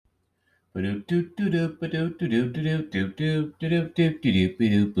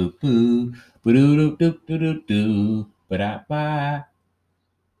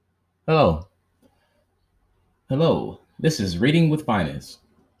Hello, hello. This is Reading with Finest.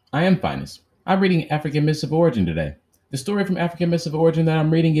 I am Finest. I'm reading African Myths of Origin today. The story from African Myths of Origin that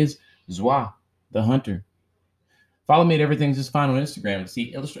I'm reading is Zwa The Hunter. Follow me at Everything's Just Fine on Instagram to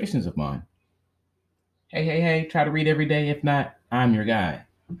see illustrations of mine. Hey, hey, hey, try to read every day. If not, I'm your guy.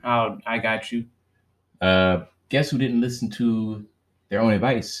 I got you. Guess who didn't listen to their own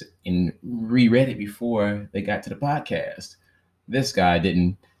advice and reread it before they got to the podcast? This guy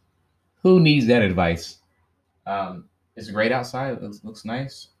didn't. Who needs that advice? It's great outside. It looks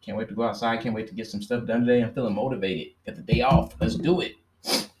nice. Can't wait to go outside. Can't wait to get some stuff done today. I'm feeling motivated. Got the day off. Let's do it.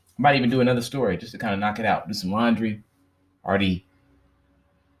 I might even do another story just to kind of knock it out. Do some laundry. Already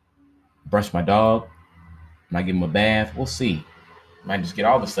brushed my dog. Might give him a bath. We'll see. Might just get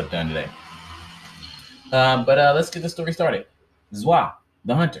all the stuff done today. But let's get the story started. Zwa,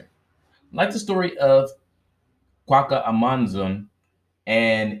 the hunter. Like the story of Kwaka Amanzun,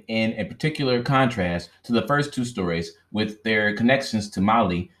 and in a particular contrast to the first two stories with their connections to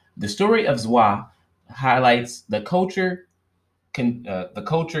Mali, the story of Zwa highlights the culture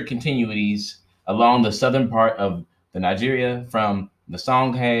continuities along the southern part of the Nigeria from the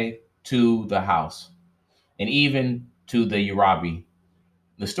Songhay to the House, and even to the Yoruba.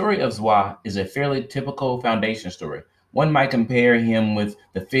 The story of Zwa is a fairly typical foundation story. One might compare him with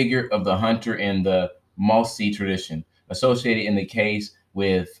the figure of the hunter in the Mosi tradition, associated in the case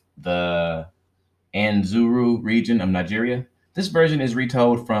with the Anzuru region of Nigeria. This version is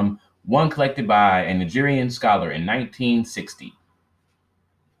retold from one collected by a Nigerian scholar in 1960.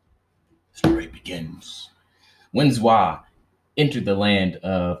 The story begins. When Zwa entered the land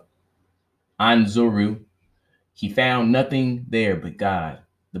of Anzuru, he found nothing there but God,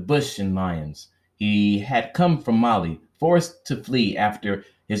 the bush, and lions. He had come from Mali, forced to flee after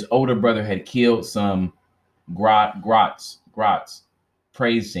his older brother had killed some grots,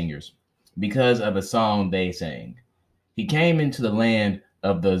 praise singers, because of a song they sang. He came into the land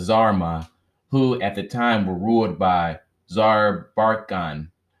of the Zarma, who at the time were ruled by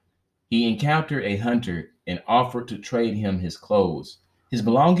Zarbarkan. He encountered a hunter and offered to trade him his clothes, his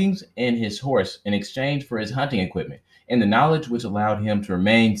belongings, and his horse in exchange for his hunting equipment and the knowledge which allowed him to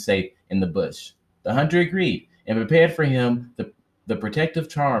remain safe in the bush. The hunter agreed and prepared for him the protective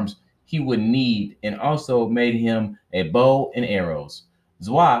charms he would need and also made him a bow and arrows.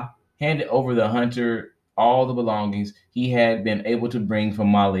 Zwa handed over the hunter all the belongings he had been able to bring from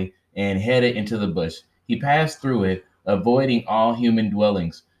Mali and headed into the bush. He passed through it, avoiding all human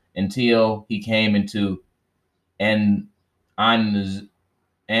dwellings until he came into An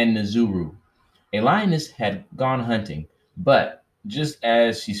Nzuru. A lioness had gone hunting, but just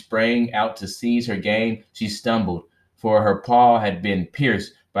as she sprang out to seize her game, she stumbled, for her paw had been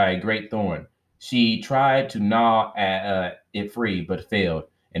pierced by a great thorn. She tried to gnaw it free, but failed,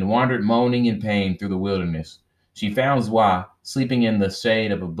 and wandered moaning in pain through the wilderness. She found Zwa sleeping in the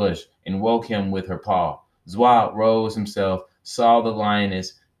shade of a bush and woke him with her paw. Zwa rose himself, saw the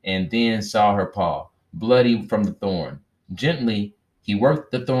lioness, and then saw her paw, bloody from the thorn. Gently, he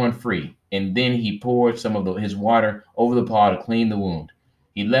worked the thorn free, and then he poured some of his water over the paw to clean the wound.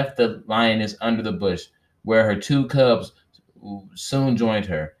 He left the lioness under the bush, where her two cubs soon joined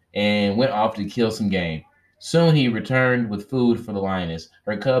her, and went off to kill some game. Soon he returned with food for the lioness,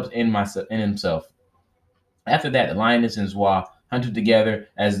 her cubs, and himself. After that, the lioness and Zwa hunted together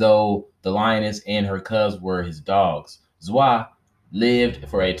as though the lioness and her cubs were his dogs. Zwa lived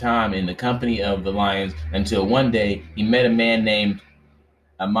for a time in the company of the lions until one day he met a man named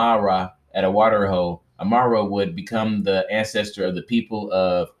Amara at a water hole. Amara would become the ancestor of the people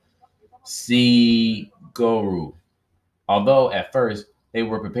of Sigoru. Although at first they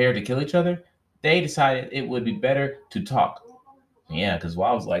were prepared to kill each other, they decided it would be better to talk. Yeah, because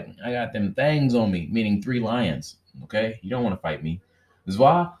Zwa was like, I got them things on me, meaning three lions. Okay, you don't want to fight me.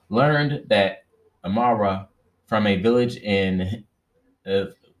 Zwa learned that Amara from a village in uh,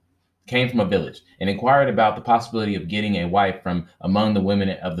 came from a village and inquired about the possibility of getting a wife from among the women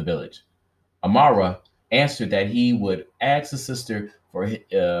of the village. Amara answered that he would ask the sister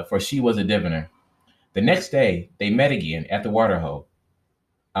for she was a diviner. The next day they met again at the water hole.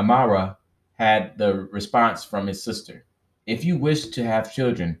 Amara had the response from his sister: "If you wish to have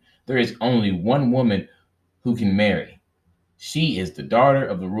children, there is only one woman who can marry. She is the daughter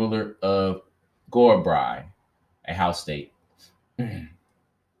of the ruler of Gorbrai, a house state."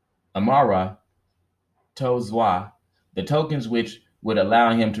 Amara told Zwa the tokens which would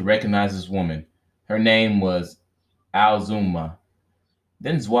allow him to recognize this woman. Her name was Alzuma.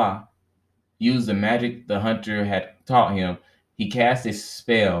 Then Zwa used the magic the hunter had taught him. He cast a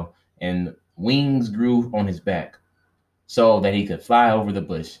spell, and wings grew on his back so that he could fly over the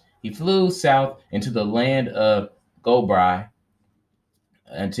bush. He flew south into the land of Gobrai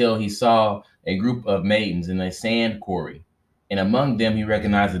until he saw a group of maidens in a sand quarry, and among them he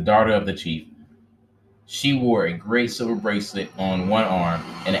recognized the daughter of the chief. She wore a great silver bracelet on one arm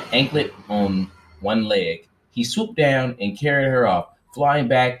and an anklet on one leg. He swooped down and carried her off, flying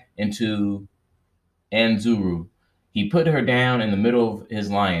back into Anzuru. He put her down in the middle of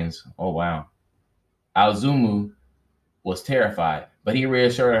his lions. Oh wow. Alzumu was terrified, but he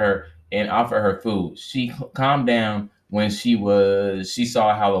reassured her and offered her food. She calmed down when she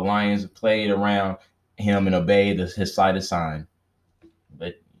saw how the lions played around him and obeyed his slightest sign.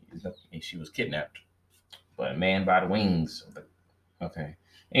 But she was kidnapped by a man by the wings. Okay.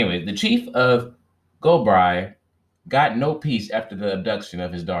 Anyway, the chief of Goldbriar got no peace after the abduction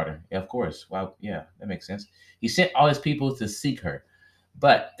of his daughter. Yeah, of course. Well, yeah, that makes sense. He sent all his people to seek her,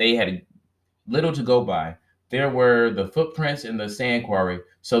 but they had little to go by. There were the footprints in the sand quarry,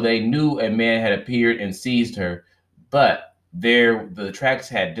 so they knew a man had appeared and seized her, but the tracks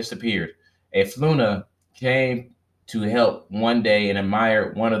had disappeared. A Fluna came to help one day and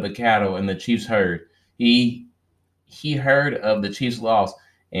admired one of the cattle in the chief's herd. He he heard of the chief's loss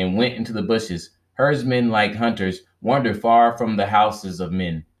and went into the bushes. Herdsmen, like hunters, wander far from the houses of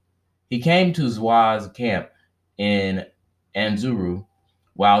men. He came to Zwa's camp in Anzuru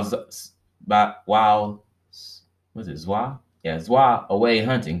while while was it Zwa? Yeah, Zwa away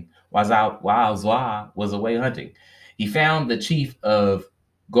hunting. While Zwa was away hunting, he found the chief of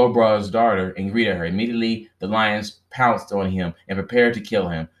Gobra's daughter and greeted her. Immediately, the lions pounced on him and prepared to kill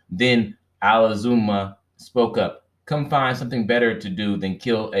him. Then Alazuma spoke up. Come find something better to do than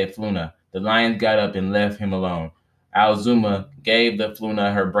kill a Fluna. The lions got up and left him alone. Alzuma gave the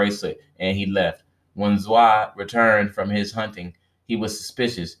Fluna her bracelet and he left. When Zwa returned from his hunting, he was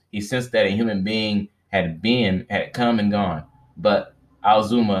suspicious. He sensed that a human being had come and gone, but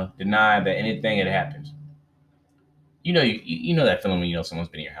Alzuma denied that anything had happened. You know that feeling when you know someone's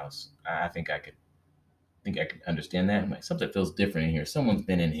been in your house. I think I could understand that. I'm like, something feels different in here. Someone's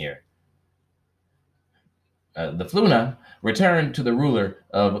been in here. The Fluna returned to the ruler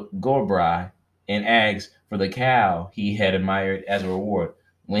of Gorbrai and asked for the cow he had admired as a reward.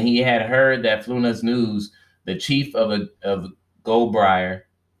 When he had heard that Fluna's news, the chief of Goldbriar,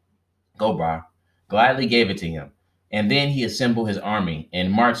 Goldbriar gladly gave it to him. And then he assembled his army and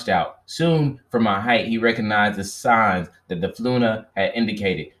marched out. Soon, from a height, he recognized the signs that the Fluna had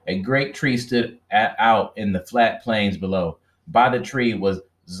indicated. A great tree stood out in the flat plains below. By the tree was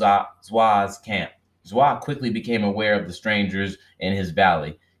Zwa's camp. Zwa quickly became aware of the strangers in his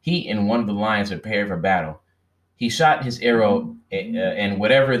valley. He and one of the lions prepared for battle. He shot his arrow, and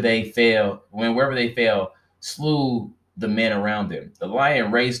wherever they fell, slew the men around them. The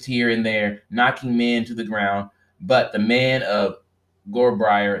lion raced here and there, knocking men to the ground, but the man of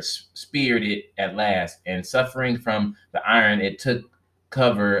Gorbriar speared it at last, and suffering from the iron, it took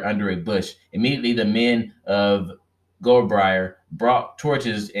cover under a bush. Immediately, the men of Gorbriar brought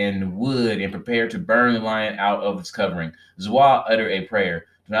torches and wood and prepared to burn the lion out of its covering. Zwa uttered a prayer.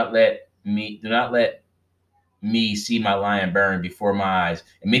 Do not let me see my lion burn before my eyes.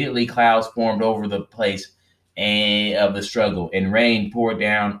 Immediately, clouds formed over the place of the struggle, and rain poured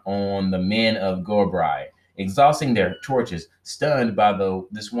down on the men of Gorbrai, exhausting their torches. Stunned by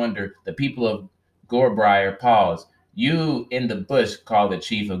this wonder, the people of Gorbriar paused. You in the bush, called the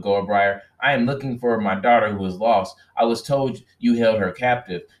chief of Gorbriar. I am looking for my daughter who is lost. I was told you held her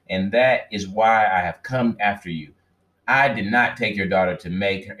captive, and that is why I have come after you. I did not take your daughter to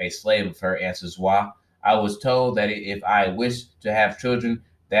make a slave of her, answered Zwa. I was told that if I wished to have children,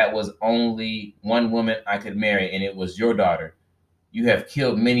 that was only one woman I could marry, and it was your daughter. You have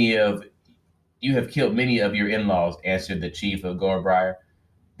killed many of your in-laws, answered the chief of Gorbriar.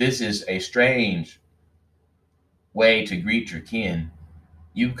 This is a strange way to greet your kin.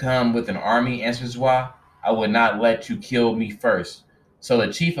 You come with an army, answered Zwa. I would not let you kill me first. So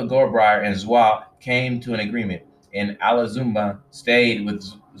the chief of Gorbriar and Zwa came to an agreement, and Alazuma stayed with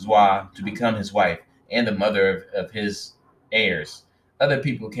Zwa to become his wife and the mother of his heirs. Other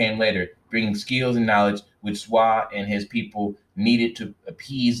people came later, bringing skills and knowledge which Zwa and his people needed to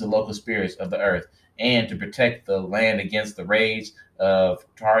appease the local spirits of the earth and to protect the land against the raids of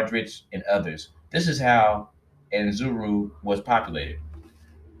Tardrich and others. This is how Anzuru was populated.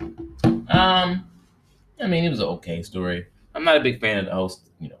 Um, I mean, it was an okay story. I'm not a big fan of the whole,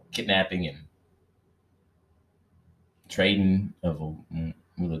 kidnapping and trading of a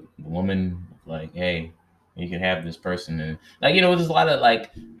with a woman. Like, hey, You can have this person, and like there's a lot of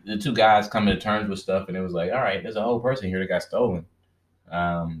like the two guys coming to terms with stuff, and it was like, all right, there's a whole person here that got stolen,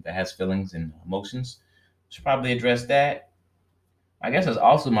 that has feelings and emotions. Should probably address that. I guess that's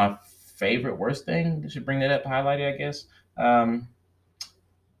also my favorite worst thing. Should bring that up, highlight it. I guess. Um,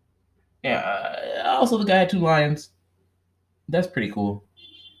 yeah. Also, the guy had two lions. That's pretty cool.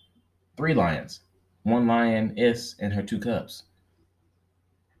 Three lions. One lion is and her two cubs.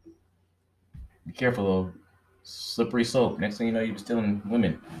 Be careful though. Slippery slope. Next thing you know, you're stealing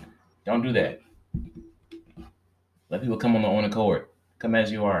women. Don't do that. Let people come on their own accord. Come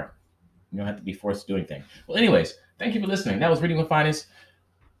as you are. You don't have to be forced to do anything. Well, anyways, thank you for listening. That was Reading with Finest.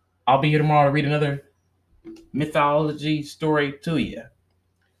 I'll be here tomorrow to read another mythology story to you.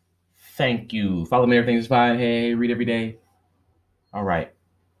 Thank you. Follow me, everything's fine. Hey, read every day. All right.